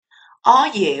Are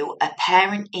you a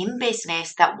parent in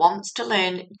business that wants to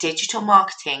learn digital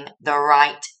marketing the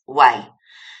right way?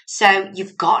 So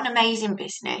you've got an amazing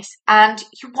business and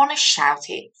you want to shout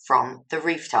it from the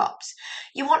rooftops.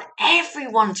 You want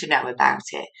everyone to know about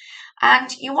it and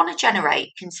you want to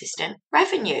generate consistent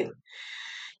revenue.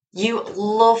 You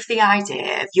love the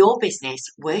idea of your business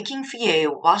working for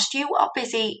you whilst you are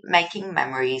busy making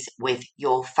memories with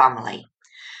your family.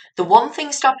 The one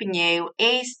thing stopping you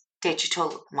is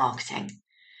digital marketing.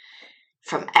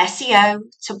 From SEO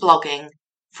to blogging,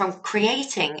 from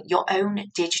creating your own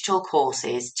digital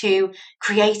courses to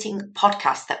creating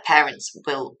podcasts that parents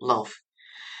will love.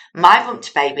 My Bump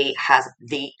to Baby has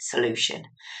the solution.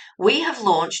 We have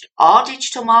launched our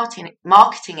digital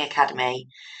marketing academy,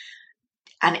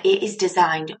 and it is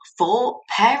designed for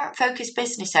parent-focused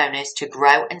business owners to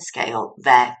grow and scale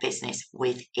their business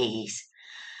with ease.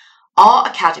 Our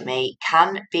academy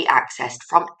can be accessed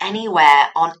from anywhere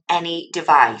on any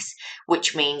device,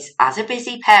 which means as a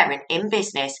busy parent in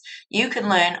business, you can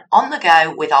learn on the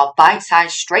go with our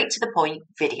bite-sized, straight to the point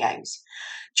videos.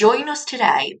 Join us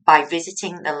today by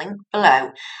visiting the link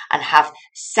below and have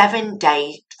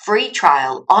 7-day free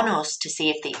trial on us to see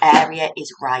if the area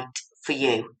is right for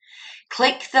you.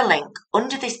 Click the link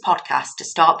under this podcast to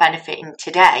start benefiting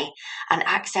today and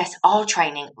access our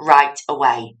training right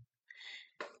away.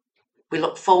 We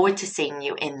look forward to seeing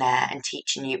you in there and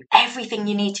teaching you everything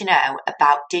you need to know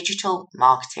about digital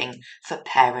marketing for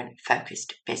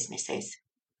parent-focused businesses.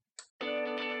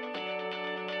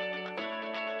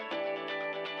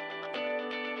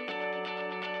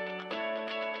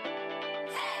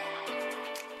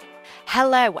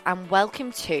 Hello and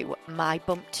welcome to My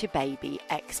Bump to Baby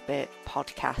Expert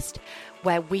Podcast,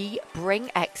 where we bring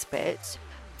experts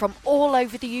from all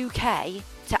over the UK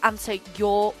to answer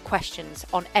your questions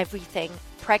on everything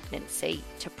pregnancy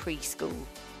to preschool.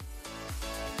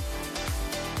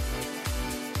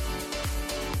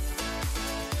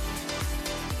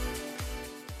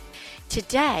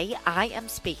 Today I am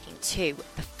speaking to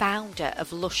the founder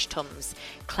of Lush Tums,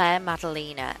 Claire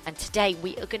Maddalena, and today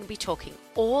we are going to be talking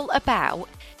all about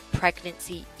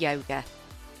pregnancy yoga.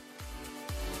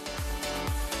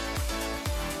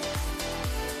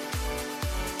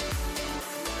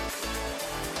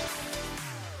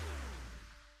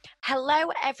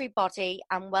 Hello everybody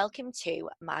and welcome to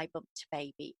My Bump to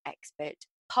Baby Expert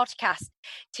Podcast.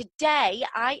 Today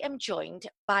I am joined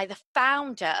by the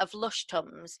founder of Lush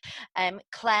Tums,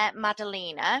 Claire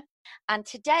Maddalena, and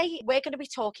today we're going to be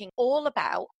talking all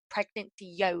about pregnancy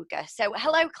yoga. So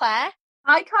hello Claire.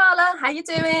 Hi Carla, how you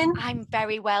doing? I'm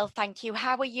very well, thank you.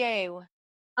 How are you?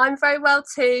 I'm very well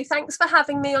too. Thanks for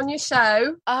having me on your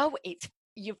show. Oh,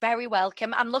 you're very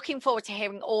welcome. I'm looking forward to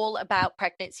hearing all about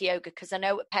pregnancy yoga because I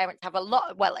know parents have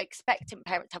expectant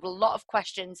parents have a lot of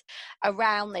questions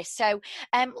around this. So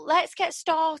let's get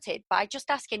started by just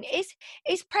asking,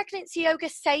 is pregnancy yoga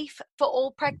safe for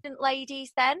all pregnant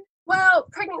ladies then? Well,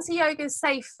 pregnancy yoga is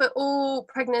safe for all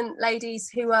pregnant ladies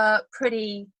who are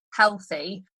pretty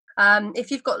healthy.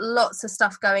 If you've got lots of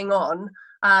stuff going on,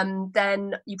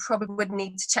 then you probably would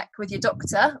need to check with your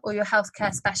doctor or your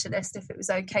healthcare specialist if it was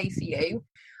okay for you.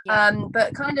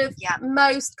 But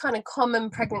most kind of common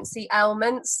pregnancy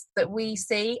ailments that we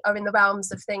see are in the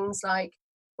realms of things like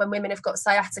when women have got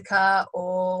sciatica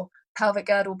or pelvic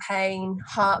girdle pain,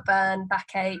 heartburn,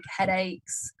 backache,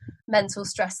 headaches, mental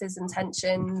stresses and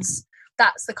tensions.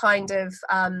 That's the kind of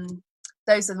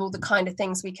those are all the kind of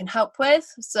things we can help with.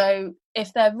 So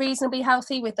if they're reasonably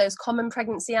healthy with those common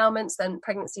pregnancy ailments, then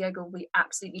pregnancy yoga will be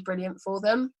absolutely brilliant for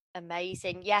them.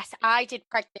 Amazing. Yes, I did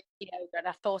pregnancy yoga and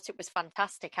I thought it was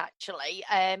fantastic actually.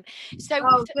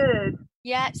 Good.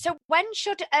 Yeah. So when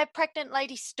should a pregnant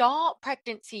lady start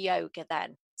pregnancy yoga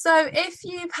then? So if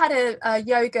you've had a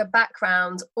yoga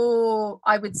background, or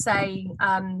I would say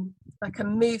like a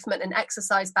movement and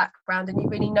exercise background, and you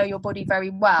really know your body very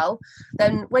well,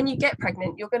 then when you get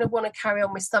pregnant, you're going to want to carry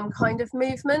on with some kind of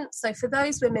movement. So for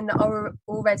those women that are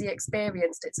already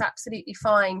experienced, it's absolutely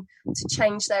fine to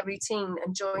change their routine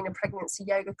and join a pregnancy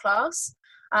yoga class.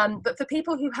 But for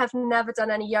people who have never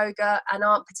done any yoga and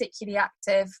aren't particularly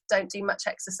active, don't do much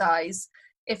exercise,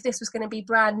 if this was going to be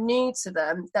brand new to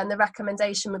them, then the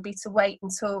recommendation would be to wait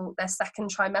until their second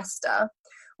trimester,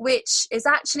 which is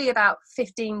actually about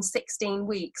 15, 16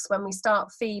 weeks when we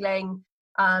start feeling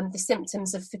the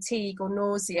symptoms of fatigue or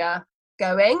nausea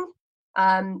going.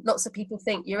 Lots of people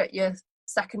think you're at your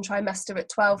second trimester at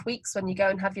 12 weeks when you go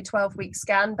and have your 12-week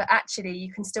scan, but actually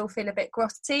you can still feel a bit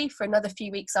grotty for another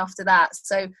few weeks after that.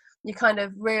 So your kind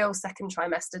of real second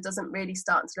trimester doesn't really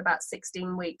start until about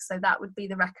 16 weeks. So that would be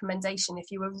the recommendation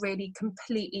if you were really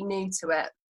completely new to it.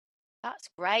 That's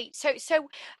great. So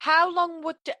how long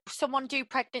would someone do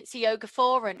pregnancy yoga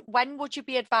for, and when would you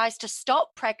be advised to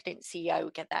stop pregnancy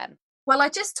yoga then? Well, I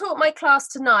just taught my class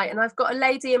tonight, and I've got a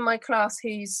lady in my class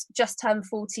who's just turned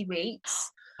 40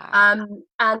 weeks. Wow.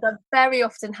 And I very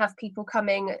often have people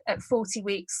coming at 40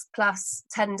 weeks plus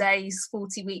 10 days,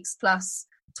 40 weeks plus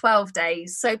 12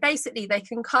 days. So basically, they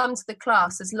can come to the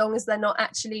class as long as they're not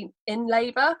actually in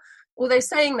labour. Although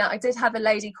saying that, I did have a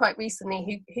lady quite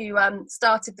recently who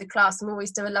started the class, and we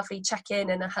always do a lovely check-in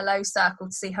and a hello circle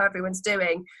to see how everyone's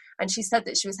doing. And she said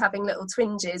that she was having little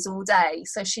twinges all day.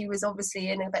 So she was obviously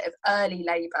in a bit of early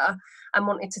labour and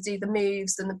wanted to do the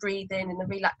moves and the breathing and the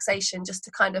relaxation just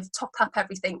to kind of top up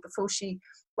everything before she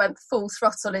went full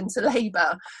throttle into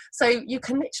labour. So you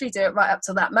can literally do it right up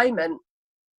till that moment.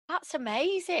 That's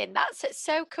amazing. That's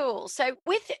so cool. So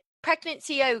with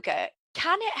pregnancy yoga,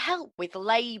 can it help with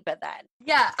labour then?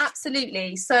 Yeah,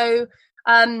 absolutely. So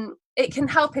it can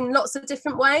help in lots of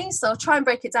different ways. So I'll try and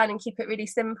break it down and keep it really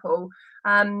simple.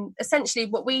 Essentially,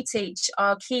 what we teach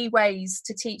are key ways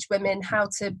to teach women how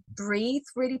to breathe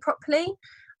really properly,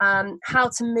 how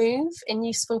to move in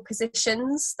useful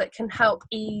positions that can help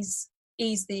ease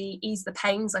the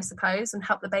pains, I suppose, and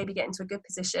help the baby get into a good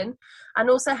position, and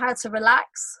also how to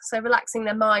relax. So relaxing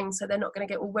their mind so they're not going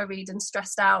to get all worried and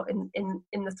stressed out in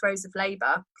the throes of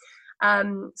labour.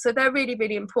 So they're really,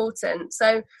 really important.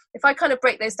 So if I kind of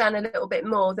break those down a little bit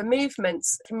more, the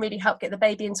movements can really help get the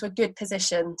baby into a good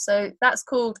position. So that's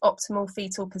called optimal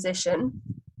fetal position.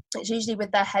 It's usually with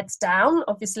their heads down,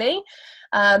 obviously,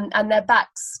 and their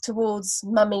backs towards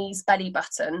mummy's belly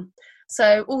button.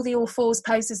 So all the all fours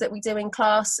poses that we do in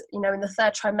class, in the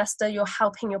third trimester, you're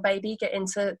helping your baby get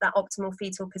into that optimal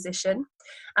fetal position.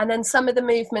 And then some of the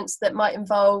movements that might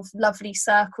involve lovely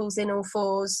circles in all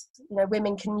fours,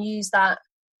 women can use that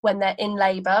when they're in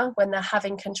labour, when they're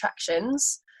having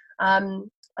contractions. I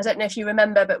don't know if you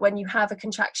remember, but when you have a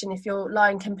contraction, if you're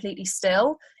lying completely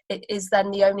still, it is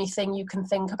then the only thing you can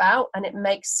think about, and it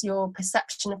makes your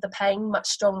perception of the pain much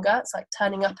stronger. It's like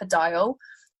turning up a dial.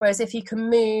 Whereas if you can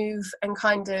move and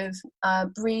kind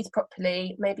of breathe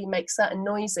properly, maybe make certain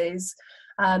noises,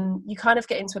 you kind of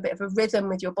get into a bit of a rhythm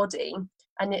with your body,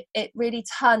 and it really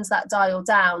turns that dial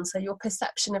down. So your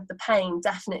perception of the pain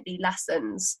definitely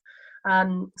lessens.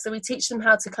 So we teach them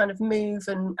how to kind of move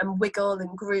and wiggle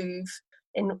and groove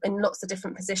in lots of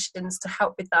different positions to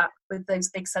help with those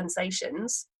big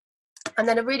sensations. And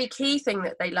then a really key thing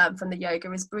that they learn from the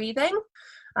yoga is breathing.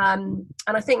 And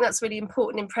I think that's really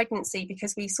important in pregnancy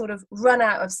because we sort of run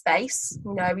out of space.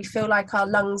 We feel like our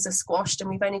lungs are squashed and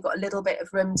we've only got a little bit of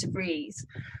room to breathe.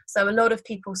 So a lot of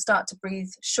people start to breathe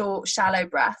short, shallow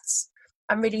breaths.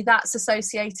 And really that's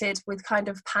associated with kind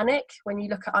of panic when you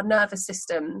look at our nervous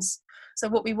systems. So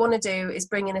what we want to do is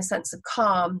bring in a sense of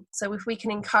calm. So if we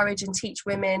can encourage and teach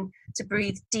women to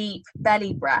breathe deep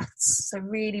belly breaths, so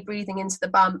really breathing into the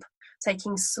bump,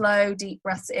 taking slow, deep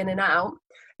breaths in and out,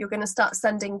 you're going to start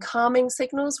sending calming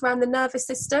signals around the nervous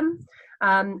system.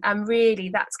 And really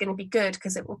that's going to be good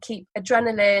because it will keep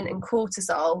adrenaline and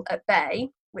cortisol at bay,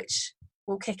 which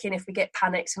will kick in if we get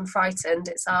panicked and frightened.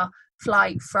 It's our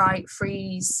flight, fright,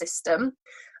 freeze system.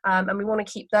 And we want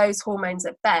to keep those hormones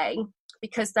at bay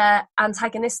because they're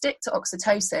antagonistic to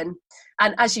oxytocin.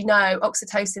 And as you know,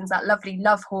 oxytocin is that lovely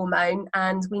love hormone,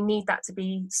 and we need that to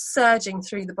be surging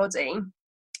through the body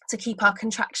to keep our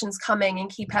contractions coming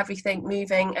and keep everything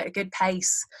moving at a good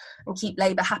pace and keep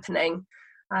labour happening.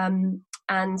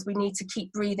 And we need to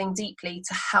keep breathing deeply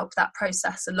to help that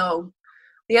process along.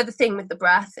 The other thing with the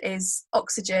breath is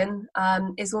oxygen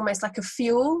is almost like a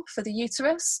fuel for the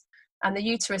uterus, and the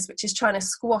uterus, which is trying to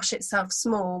squash itself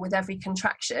small with every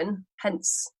contraction,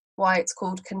 hence why it's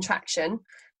called contraction.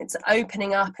 It's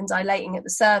opening up and dilating at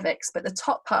the cervix, but the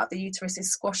top part of the uterus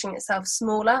is squashing itself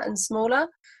smaller and smaller.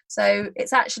 So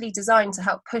it's actually designed to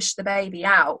help push the baby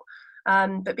out.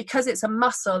 But because it's a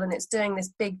muscle and it's doing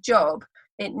this big job,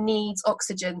 it needs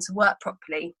oxygen to work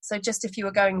properly. So just if you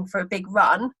were going for a big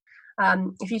run,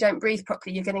 if you don't breathe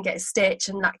properly, you're going to get a stitch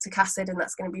and lactic acid, and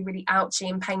that's going to be really ouchy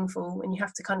and painful, and you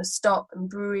have to kind of stop and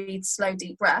breathe slow,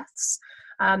 deep breaths.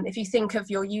 If you think of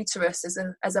your uterus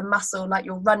as a muscle, like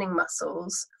your running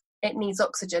muscles, it needs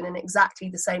oxygen in exactly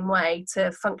the same way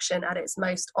to function at its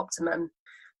most optimum.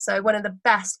 So one of the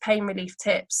best pain relief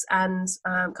tips and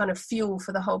kind of fuel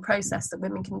for the whole process that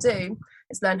women can do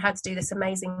is learn how to do this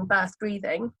amazing birth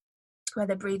breathing, where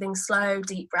they're breathing slow,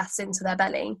 deep breaths into their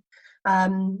belly,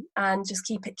 and just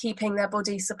keeping their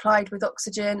body supplied with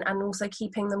oxygen, and also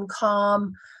keeping them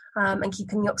calm and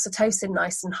keeping the oxytocin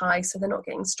nice and high so they're not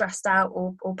getting stressed out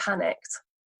or panicked.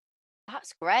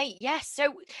 That's great. Yes.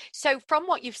 So from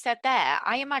what you've said there,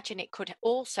 I imagine it could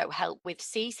also help with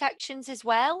C-sections as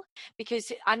well,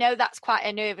 because I know that's quite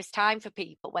a nervous time for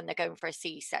people when they're going for a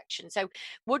C-section. So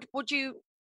would you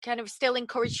kind of still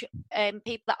encourage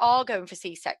people that are going for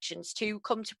C-sections to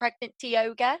come to pregnancy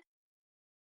yoga?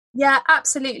 Yeah,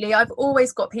 absolutely. I've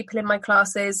always got people in my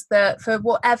classes that, for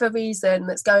whatever reason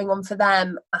that's going on for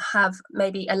them, have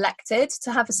maybe elected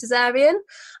to have a cesarean.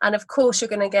 And of course, you're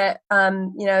going to get,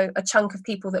 a chunk of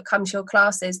people that come to your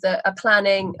classes that are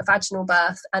planning a vaginal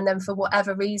birth, and then for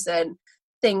whatever reason,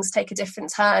 things take a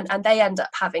different turn and they end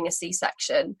up having a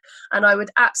C-section. And I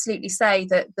would absolutely say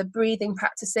that the breathing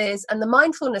practices and the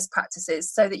mindfulness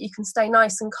practices, so that you can stay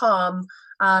nice and calm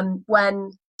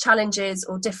when challenges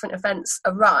or different events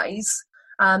arise,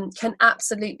 can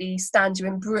absolutely stand you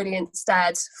in brilliant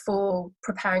stead for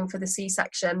preparing for the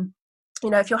C-section.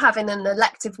 If you're having an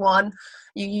elective one,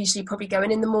 you usually probably go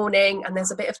in the morning, and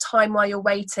there's a bit of time while you're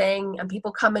waiting, and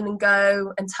people come in and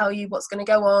go and tell you what's going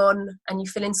to go on, and you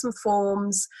fill in some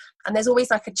forms, and there's always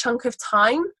like a chunk of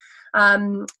time,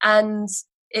 and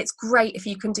it's great if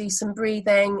you can do some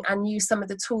breathing and use some of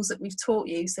the tools that we've taught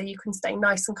you, so you can stay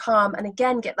nice and calm, and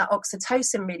again get that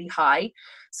oxytocin really high,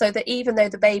 so that even though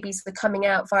the babies are coming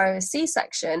out via a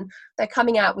C-section, they're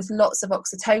coming out with lots of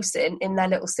oxytocin in their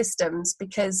little systems,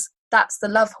 because that's the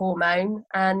love hormone.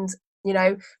 And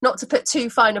not to put too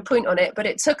fine a point on it, but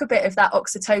it took a bit of that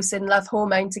oxytocin love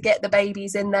hormone to get the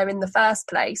babies in there in the first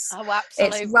place. Oh,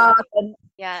 absolutely. It's rather,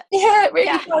 yeah, it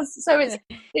really does. So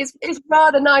it's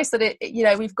rather nice that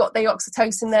we've got the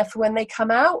oxytocin there for when they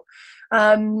come out.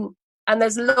 And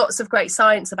there's lots of great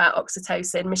science about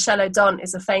oxytocin. Michel Odent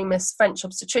is a famous French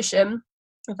obstetrician.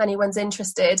 If anyone's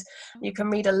interested, you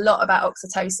can read a lot about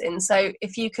oxytocin. So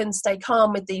if you can stay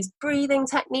calm with these breathing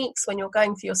techniques when you're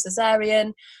going for your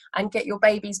cesarean, and get your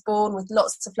babies born with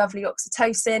lots of lovely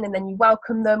oxytocin, and then you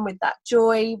welcome them with that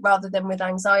joy rather than with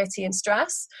anxiety and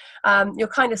stress, you're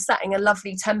kind of setting a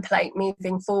lovely template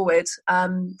moving forward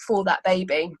for that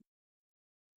baby.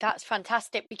 That's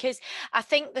fantastic, because I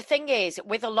think the thing is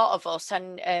with a lot of us,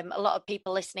 and a lot of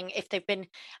people listening, if they've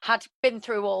been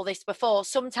through all this before,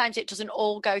 sometimes it doesn't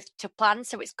all go to plan.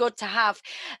 So it's good to have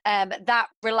that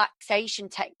relaxation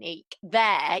technique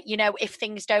there, if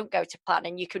things don't go to plan,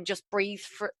 and you can just breathe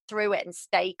through it and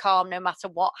stay calm no matter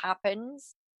what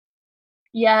happens.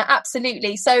 Yeah,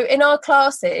 absolutely. So in our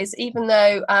classes, even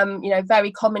though,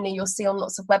 very commonly you'll see on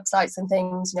lots of websites and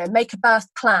things, make a birth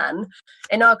plan,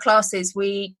 in our classes,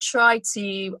 we try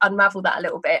to unravel that a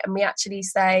little bit. And we actually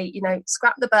say,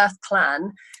 scrap the birth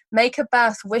plan, make a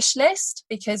birth wish list,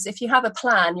 because if you have a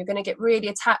plan, you're going to get really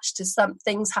attached to some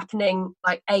things happening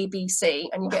like A, B, C,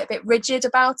 and you get a bit rigid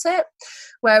about it.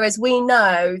 Whereas we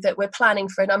know that we're planning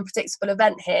for an unpredictable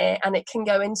event here, and it can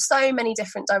go in so many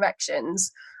different directions.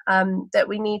 That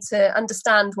we need to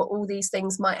understand what all these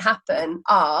things might happen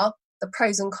are, the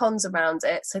pros and cons around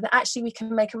it, so that actually we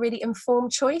can make a really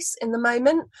informed choice in the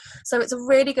moment. So it's a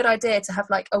really good idea to have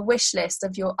like a wish list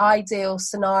of your ideal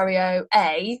scenario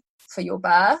A for your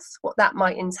birth, what that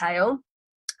might entail,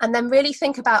 and then really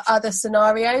think about other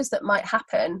scenarios that might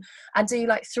happen, and do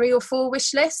like 3 or 4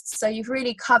 wish lists, so you've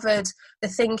really covered the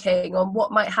thinking on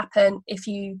what might happen if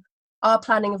you are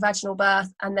planning a vaginal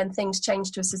birth and then things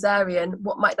change to a cesarean.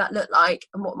 What might that look like,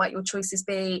 and what might your choices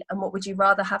be, and what would you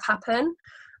rather have happen?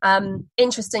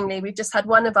 Interestingly, we've just had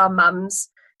one of our mums,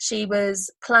 she was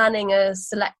planning a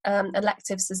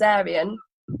elective cesarean,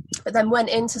 but then went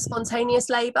into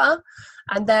spontaneous labour,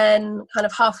 and then kind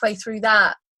of halfway through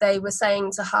that, they were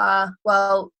saying to her,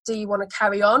 well, do you want to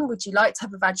carry on? Would you like to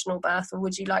have a vaginal birth, or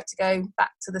would you like to go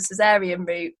back to the cesarean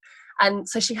route? And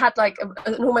so she had like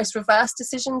an almost reverse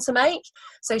decision to make.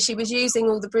 So she was using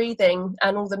all the breathing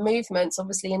and all the movements,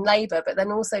 obviously in labour, but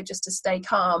then also just to stay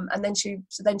calm. And then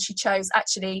she chose,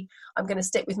 actually, I'm going to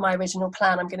stick with my original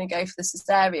plan. I'm going to go for the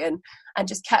cesarean, and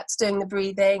just kept doing the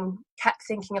breathing, kept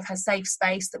thinking of her safe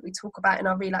space that we talk about in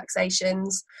our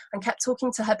relaxations, and kept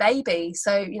talking to her baby.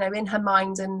 So, in her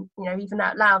mind, and, even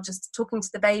out loud, just talking to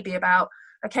the baby about,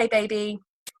 okay, baby,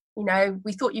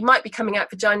 we thought you might be coming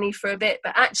out vaginally for a bit,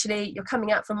 but actually you're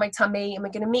coming out from my tummy, and we're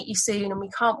going to meet you soon, and we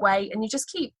can't wait. And you just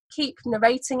keep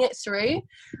narrating it through.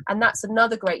 And that's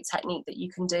another great technique that you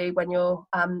can do when you're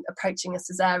approaching a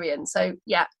cesarean. So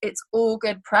yeah, it's all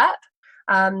good prep.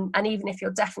 And even if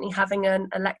you're definitely having an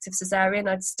elective cesarean,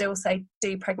 I'd still say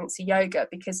do pregnancy yoga,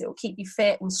 because it will keep you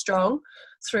fit and strong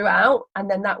throughout,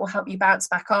 and then that will help you bounce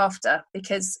back after.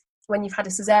 Because when you've had a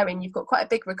cesarean, you've got quite a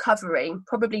big recovery,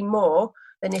 probably more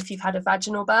than if you've had a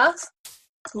vaginal birth.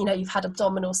 you've had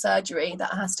abdominal surgery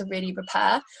that has to really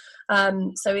repair.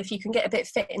 So if you can get a bit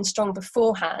fit and strong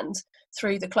beforehand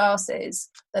through the classes,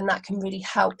 then that can really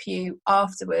help you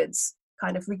afterwards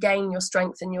kind of regain your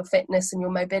strength and your fitness and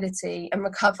your mobility and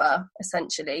recover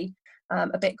essentially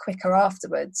a bit quicker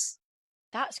afterwards.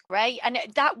 That's great. And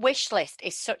that wish list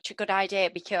is such a good idea,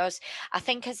 because I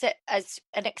think as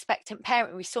an expectant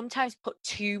parent, we sometimes put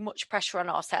too much pressure on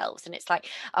ourselves, and it's like,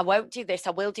 I won't do this, I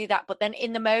will do that. But then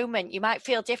in the moment, you might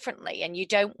feel differently and you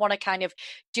don't want to kind of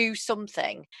do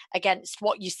something against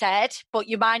what you said, but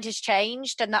your mind has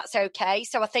changed, and that's okay.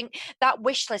 So I think that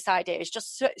wish list idea is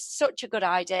just such a good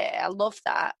idea. I love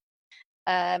that.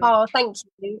 Oh, thank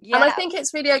you. Yeah. And I think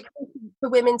it's really okay for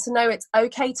women to know it's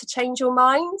okay to change your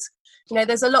mind.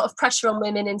 There's a lot of pressure on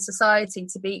women in society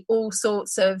to be all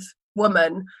sorts of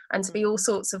woman, and to be all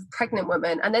sorts of pregnant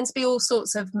woman, and then to be all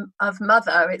sorts of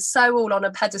mother. It's so all on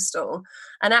a pedestal,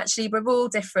 and actually we're all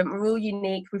different, we're all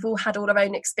unique, we've all had all our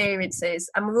own experiences,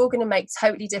 and we're all going to make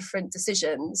totally different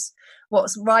decisions.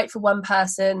 What's right for one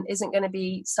person isn't going to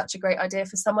be such a great idea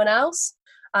for someone else.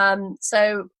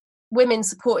 So women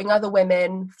supporting other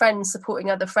women, friends supporting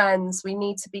other friends, we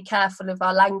need to be careful of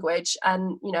our language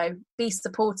and, be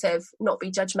supportive, not be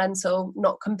judgmental,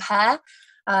 not compare,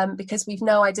 because we've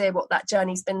no idea what that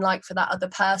journey's been like for that other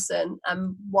person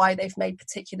and why they've made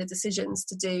particular decisions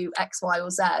to do X, Y, or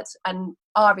Z. And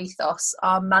our ethos,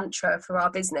 our mantra for our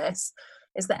business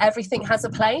is that everything has a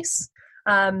place.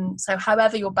 So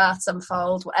however your births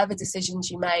unfold, whatever decisions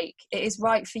you make, it is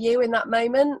right for you in that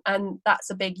moment. And that's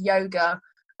a big yoga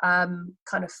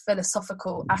kind of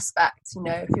philosophical aspect.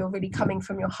 If you're really coming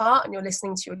from your heart and you're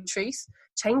listening to your truth,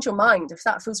 change your mind. If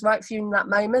that feels right for you in that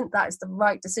moment, that is the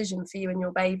right decision for you and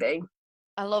your baby.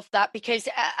 I love that, because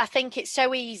I think it's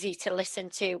so easy to listen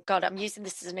to, God, I'm using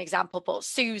this as an example, but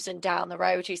Susan down the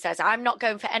road who says, I'm not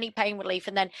going for any pain relief.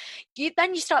 And then you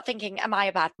start thinking, am I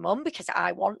a bad mum because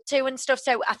I want to and stuff?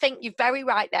 So I think you're very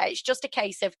right there. It's just a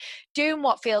case of doing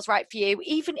what feels right for you,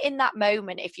 even in that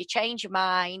moment. If you change your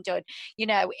mind, or,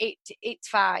 it's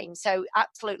fine. So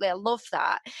absolutely, I love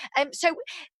that.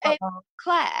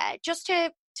 Claire, just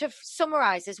to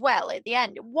summarize as well at the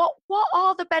end, what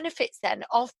are the benefits then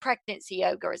of pregnancy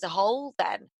yoga as a whole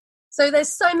then? So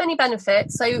there's so many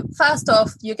benefits. So first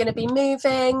off, you're going to be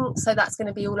moving, so that's going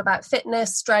to be all about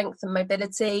fitness, strength and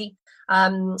mobility.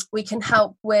 We can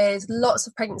help with lots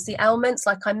of pregnancy ailments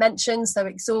like I mentioned, so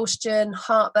exhaustion,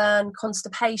 heartburn,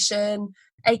 constipation,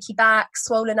 achy back,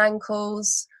 swollen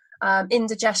ankles,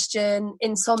 indigestion,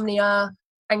 insomnia,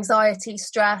 anxiety,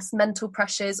 stress, mental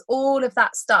pressures, all of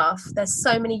that stuff. There's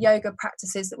so many yoga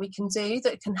practices that we can do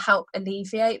that can help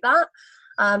alleviate that.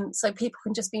 So people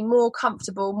can just be more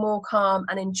comfortable, more calm,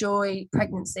 and enjoy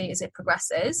pregnancy as it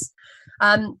progresses.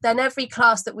 Then every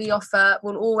class that we offer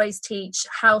will always teach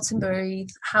how to breathe,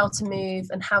 how to move,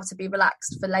 and how to be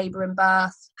relaxed for labour and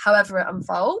birth, however it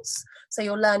unfolds. So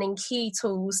you're learning key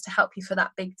tools to help you for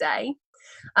that big day.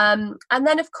 And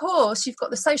then, of course, you've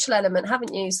got the social element,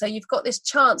 haven't you? So you've got this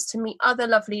chance to meet other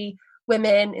lovely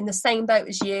women in the same boat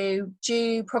as you,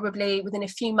 due probably within a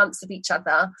few months of each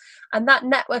other. And that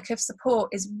network of support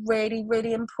is really,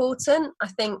 really important. I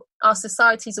think our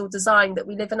society's all designed that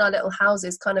we live in our little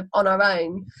houses kind of on our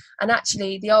own. And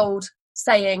actually, the old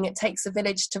saying, it takes a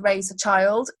village to raise a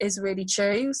child, is really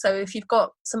true. So if you've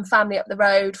got some family up the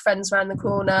road, friends around the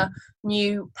corner,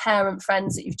 new parent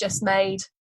friends that you've just made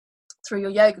through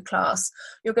your yoga class,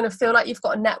 you're going to feel like you've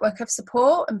got a network of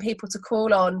support and people to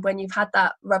call on when you've had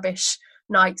that rubbish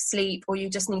night's sleep, or you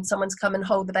just need someone to come and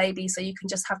hold the baby so you can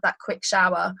just have that quick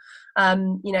shower.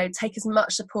 Take as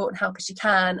much support and help as you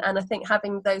can. And I think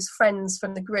having those friends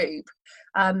from the group,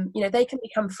 they can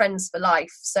become friends for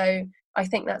life. So I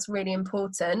think that's really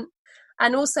important.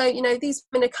 And also, these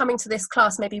women are coming to this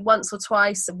class maybe once or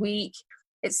twice a week.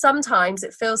 Sometimes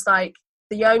it feels like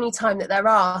the only time that they're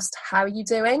asked, how are you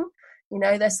doing?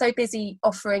 They're so busy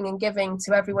offering and giving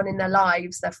to everyone in their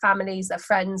lives, their families, their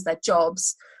friends, their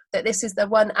jobs, that this is the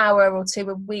 1 hour or two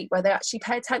a week where they actually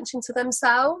pay attention to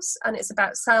themselves. And it's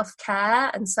about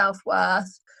self-care and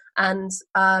self-worth and,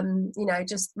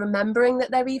 just remembering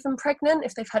that they're even pregnant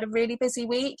if they've had a really busy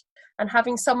week, and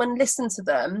having someone listen to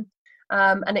them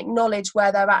and acknowledge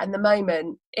where they're at in the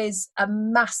moment is a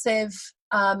massive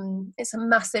it's a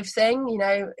massive thing.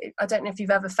 I don't know if you've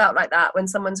ever felt like that, when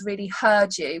someone's really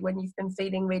heard you when you've been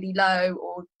feeling really low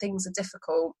or things are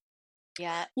difficult.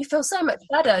 Yeah, you feel so much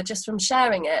better just from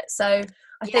sharing it. So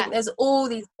I think there's all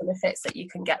these benefits that you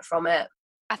can get from it.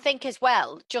 I think as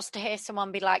well, just to hear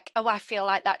someone be like, oh, I feel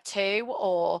like that too,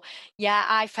 or yeah,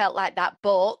 I felt like that,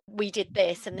 but we did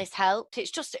this and this helped. It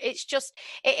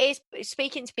is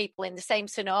speaking to people in the same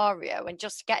scenario and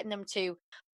just getting them to,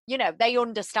 they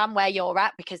understand where you're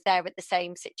at because they're at the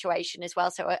same situation as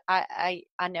well. So I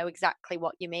know exactly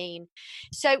what you mean.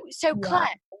 So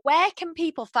Claire, where can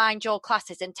people find your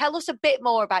classes? And tell us a bit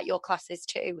more about your classes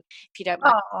too, if you don't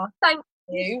mind. Oh, thank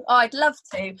you. I'd love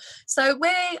to. So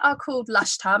we are called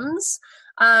Lush Tums.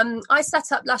 I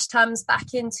set up Lush Tums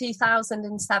back in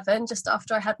 2007, just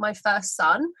after I had my first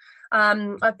son.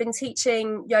 I've been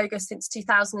teaching yoga since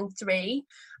 2003,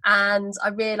 and I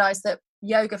realised that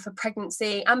yoga for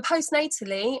pregnancy and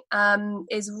postnatally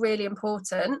is really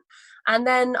important. And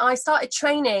then I started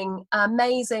training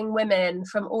amazing women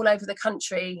from all over the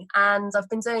country, and I've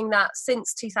been doing that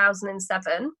since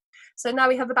 2007. So now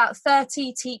we have about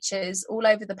 30 teachers all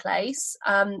over the place,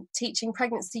 teaching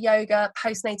pregnancy yoga,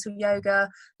 postnatal yoga,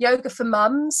 yoga for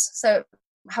mums. So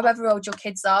however old your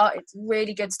kids are, it's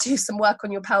really good to do some work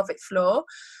on your pelvic floor.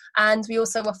 And we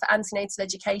also offer antenatal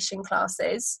education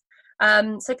classes.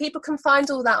 So people can find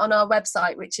all that on our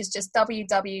website, which is just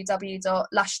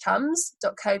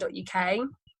www.lushtums.co.uk.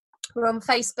 We're on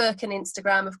Facebook and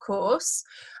Instagram, of course,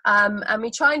 and we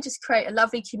try and just create a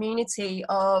lovely community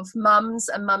of mums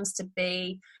and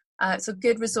mums-to-be. It's a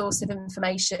good resource of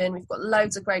information. We've got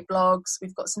loads of great blogs.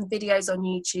 We've got some videos on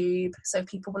YouTube. So if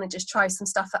people want to just try some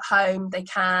stuff at home, they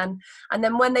can. And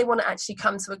then when they want to actually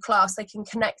come to a class, they can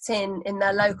connect in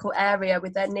their local area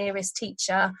with their nearest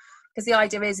teacher. Because the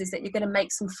idea is that you're going to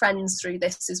make some friends through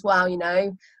this as well,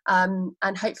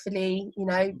 and hopefully,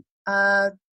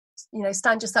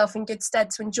 stand yourself in good stead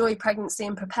to enjoy pregnancy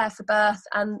and prepare for birth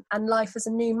and life as a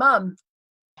new mum.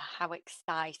 How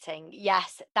exciting.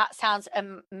 Yes, that sounds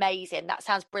amazing. That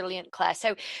sounds brilliant, Claire.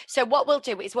 So what we'll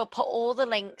do is we'll put all the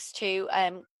links to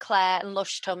Claire and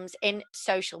Lush Tums in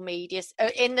social media,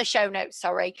 in the show notes,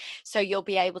 sorry. So you'll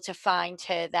be able to find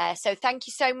her there. So thank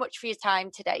you so much for your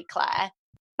time today, Claire.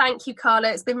 Thank you,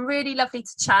 Carla. It's been really lovely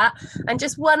to chat. And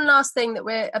just one last thing that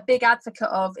we're a big advocate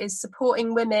of is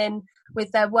supporting women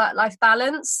with their work-life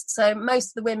balance. So most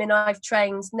of the women I've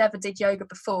trained never did yoga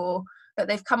before, but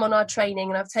they've come on our training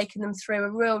and I've taken them through a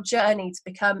real journey to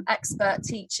become expert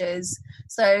teachers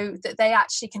so that they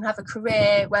actually can have a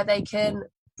career where they can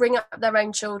bring up their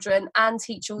own children and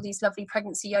teach all these lovely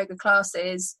pregnancy yoga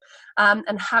classes,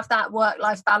 and have that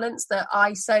work-life balance that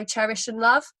I so cherish and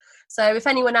love. So if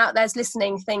anyone out there's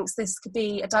listening thinks this could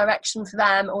be a direction for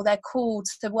them, or they're called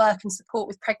to work and support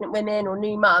with pregnant women or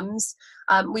new mums,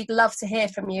 we'd love to hear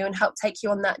from you and help take you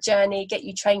on that journey, get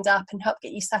you trained up and help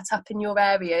get you set up in your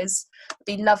areas. It'd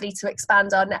be lovely to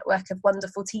expand our network of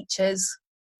wonderful teachers.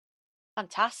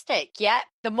 Fantastic. Yeah,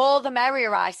 the more the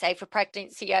merrier, I say, for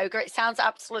pregnancy yoga. It sounds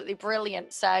absolutely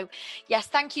brilliant. So yes,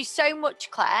 thank you so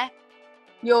much, Claire.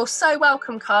 You're so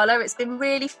welcome, Carla. It's been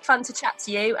really fun to chat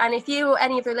to you. And if you or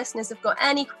any of your listeners have got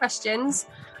any questions,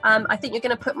 I think you're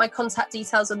going to put my contact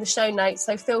details on the show notes.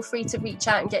 So feel free to reach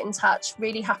out and get in touch.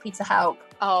 Really happy to help.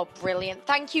 Oh, brilliant.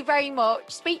 Thank you very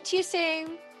much. Speak to you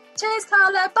soon. Cheers,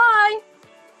 Carla. Bye.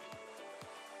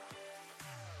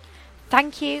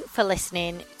 Thank you for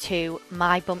listening to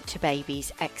My Bump to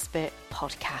Babies Expert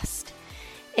Podcast.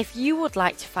 If you would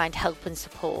like to find help and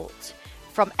support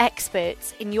from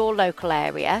experts in your local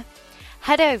area,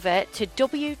 head over to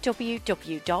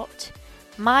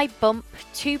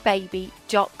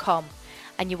www.mybumptobaby.com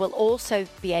and you will also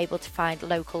be able to find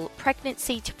local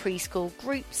pregnancy to preschool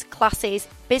groups, classes,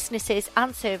 businesses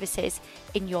and services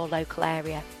in your local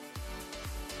area.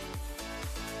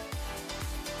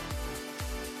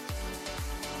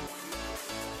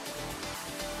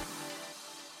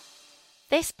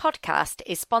 This podcast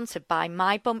is sponsored by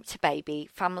My Bump to Baby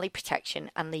Family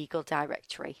Protection and Legal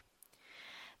Directory.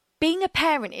 Being a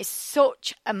parent is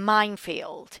such a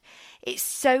minefield. It's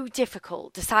so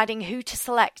difficult deciding who to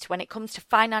select when it comes to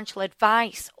financial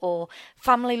advice or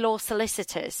family law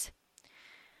solicitors.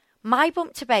 My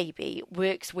Bump to Baby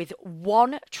works with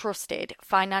one trusted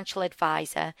financial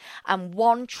advisor and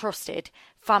one trusted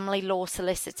family law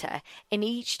solicitor in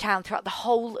each town throughout the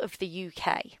whole of the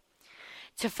UK.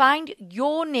 To find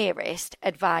your nearest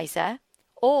advisor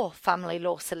or family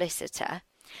law solicitor,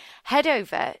 head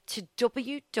over to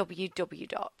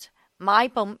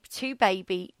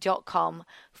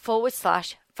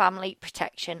www.mybumptobaby.com/family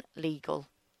protection legal.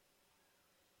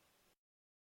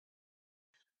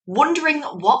 Wondering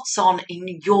what's on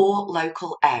in your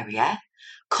local area?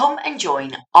 Come and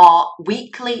join our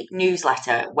weekly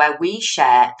newsletter where we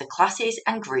share the classes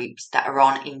and groups that are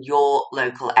on in your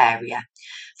local area.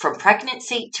 From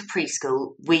pregnancy to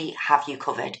preschool, we have you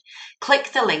covered.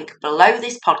 Click the link below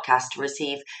this podcast to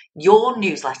receive your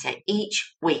newsletter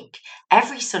each week,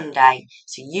 every Sunday,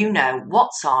 so you know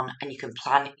what's on and you can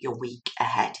plan your week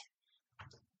ahead.